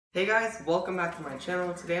Hey guys, welcome back to my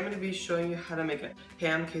channel. Today I'm going to be showing you how to make a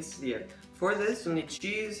ham quesadilla. For this, you'll need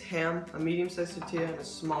cheese, ham, a medium-sized tortilla, and a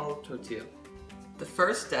small tortilla. The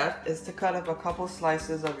first step is to cut up a couple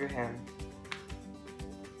slices of your ham.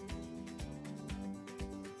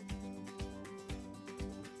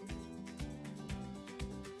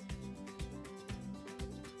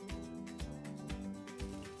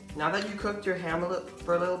 Now that you cooked your ham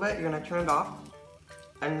for a little bit, you're going to turn it off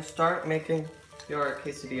and start making your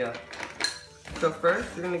quesadilla. So first,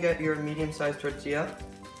 you're going to get your medium-sized tortilla,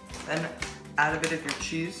 then add a bit of your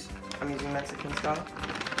cheese. I'm using Mexican style.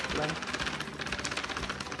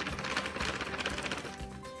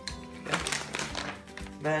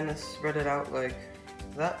 Then spread it out like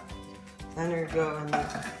that. Then you're going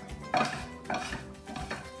to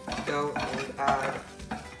go and add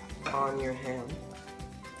on your ham.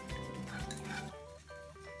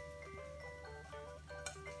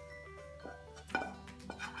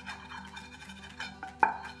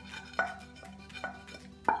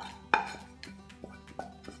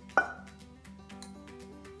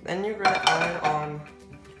 Then you're going to add on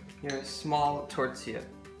your small tortilla.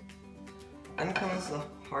 Then comes the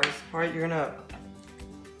hardest part. You're going to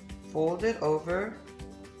fold it over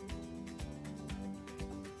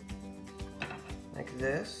like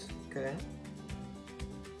this, okay?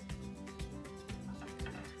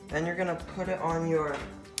 Then you're going to put it on your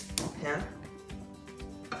pan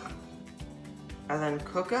and then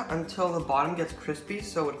cook it until the bottom gets crispy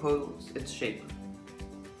so it holds its shape.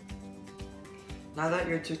 Now that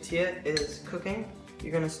your tortilla is cooking,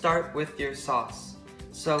 you're going to start with your sauce.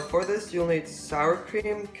 So for this, you'll need sour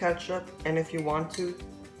cream, ketchup, and if you want to,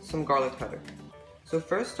 some garlic powder. So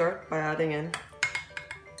first start by adding in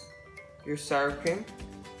your sour cream.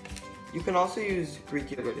 You can also use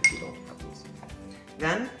Greek yogurt if you don't have this.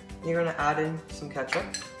 Then you're going to add in some ketchup.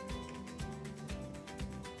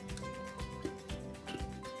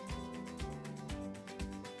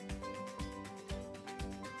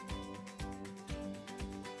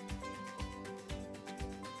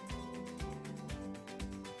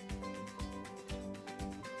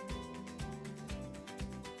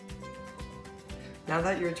 Now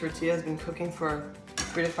that your tortilla has been cooking for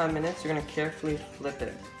 3 to 5 minutes, you're going to carefully flip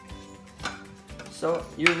it. So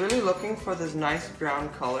you're really looking for this nice brown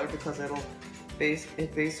color because it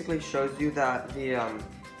basically shows you that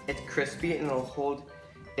it's crispy and it'll hold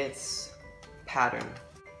its pattern.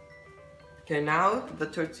 Okay, now the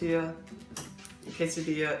tortilla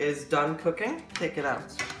quesadilla is done cooking. Take it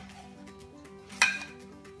out.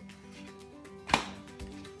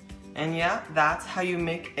 And yeah, that's how you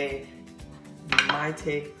make my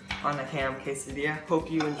take on a ham quesadilla.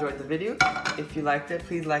 Hope you enjoyed the video. If you liked it,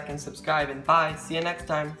 please like and subscribe, and bye. See you next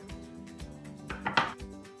time.